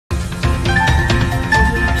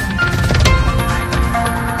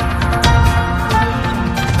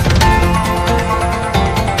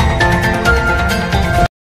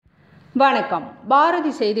வணக்கம். பாரதி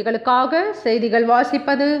செய்திகளுக்காக செய்திகள்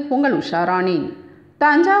வாசிப்பது உங்கள் உஷாராணி.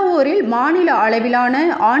 தஞ்சாவூரில் மாநில அளவிலான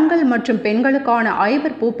ஆண்கள் மற்றும் பெண்களுக்கான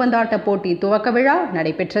ஐவர் பூப்பந்தாட்ட போட்டி துவக்க விழா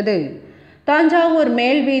நடைபெற்றது. தஞ்சாவூர்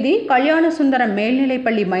மேல்வீதி கல்யாணசுந்தரம்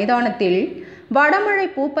மேல்நிலைப்பள்ளி மைதானத்தில் வடமழை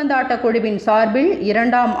பூப்பந்தாட்ட குழுவின் சார்பில்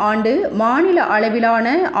 2ஆம் ஆண்டு மாநில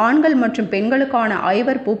அளவிலான ஆண்கள் மற்றும் பெண்களுக்கான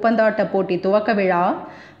ஐவர் பூப்பந்தாட்ட போட்டி துவக்க விழா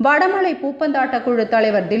வடமழை பூப்பந்தாட்ட குழு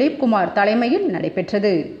தலைவர் திலீப்குமார் தலைமையில்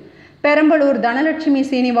நடைபெற்றது. பெரம்பலூர் தனலட்சுமி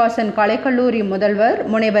சீனிவாசன் கலைக்கல்லூரி முதல்வர்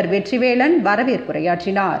முனைவர் வெற்றிவேலன்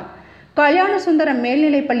வரவேற்புரையாற்றினார். கல்யாணசுந்தரம்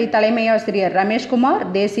மேல்நிலைப்பள்ளி தலைமை ஆசிரியர் ரமேஷ்குமார்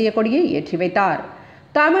தேசிய கொடியை ஏற்றி வைத்தார்.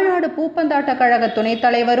 தமிழ்நாடு பூப்பந்தாட்ட கழக துணைத்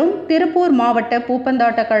தலைவரும் திருப்பூர் மாவட்ட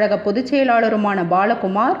பூப்பந்தாட்ட கழக பொதுச் செயலாளருமான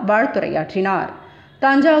பாலகுமார் வாழ்த்துரையாற்றினார்.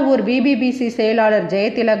 தஞ்சாவூர் விபிபிசி செயலாளர்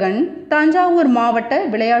ஜெயதிலகன், தஞ்சாவூர் மாவட்ட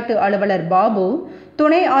விளையாட்டு அலுவலர் பாபு,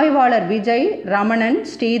 துணை ஆய்வாளர் விஜய், ரமணன்,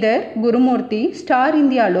 ஸ்ரீதர், குருமூர்த்தி, ஸ்டார்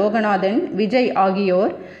இந்தியா லோகநாதன், விஜய்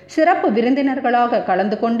ஆகியோர் சிறப்பு விருந்தினர்களாக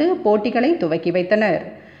கலந்து கொண்டு போட்டிகளை துவக்கி வைத்தனர்.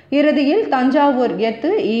 இறுதியில் தஞ்சாவூர்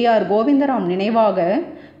எத்து ER கோவிந்தராம் நினைவாக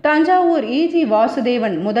தஞ்சாவூர் EG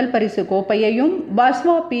வாசுதேவன் முதல் பரிசு கோப்பையையும்,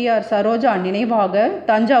 பஸ்வா PR சரோஜா நினைவாக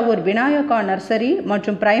தஞ்சாவூர் விநாயகா நர்சரி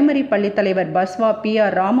மற்றும் பிரைமரி பள்ளி தலைவர் பஸ்வா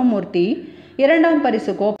PR ராமமூர்த்தி 2ஆம்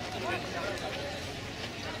பரிசு கோப்பை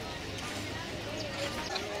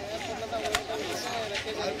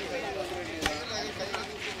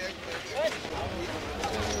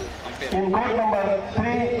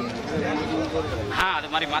அது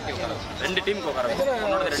மாதிரி மாற்றி உட்கார 2 டீமுக்கு உட்கார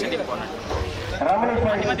உன்னோட 2 டீம் போனேன்.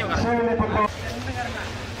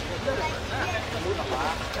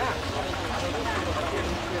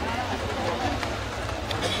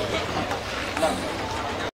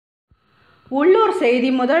 உள்ளூர் செய்தி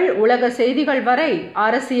முதல் உலக செய்திகள் வரை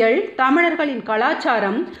அரசியல், தமிழர்களின்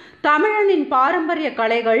கலாச்சாரம், தமிழனின் பாரம்பரிய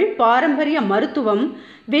கலைகள், பாரம்பரிய மருத்துவம்,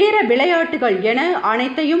 வீர விளையாட்டுகள் என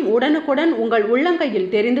அனைத்தையும் உடனுக்குடன் உங்கள்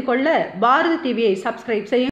உள்ளங்கையில் தெரிந்து கொள்ள பாரதி டிவியை சப்ஸ்கிரைப் செய்யுங்கள்.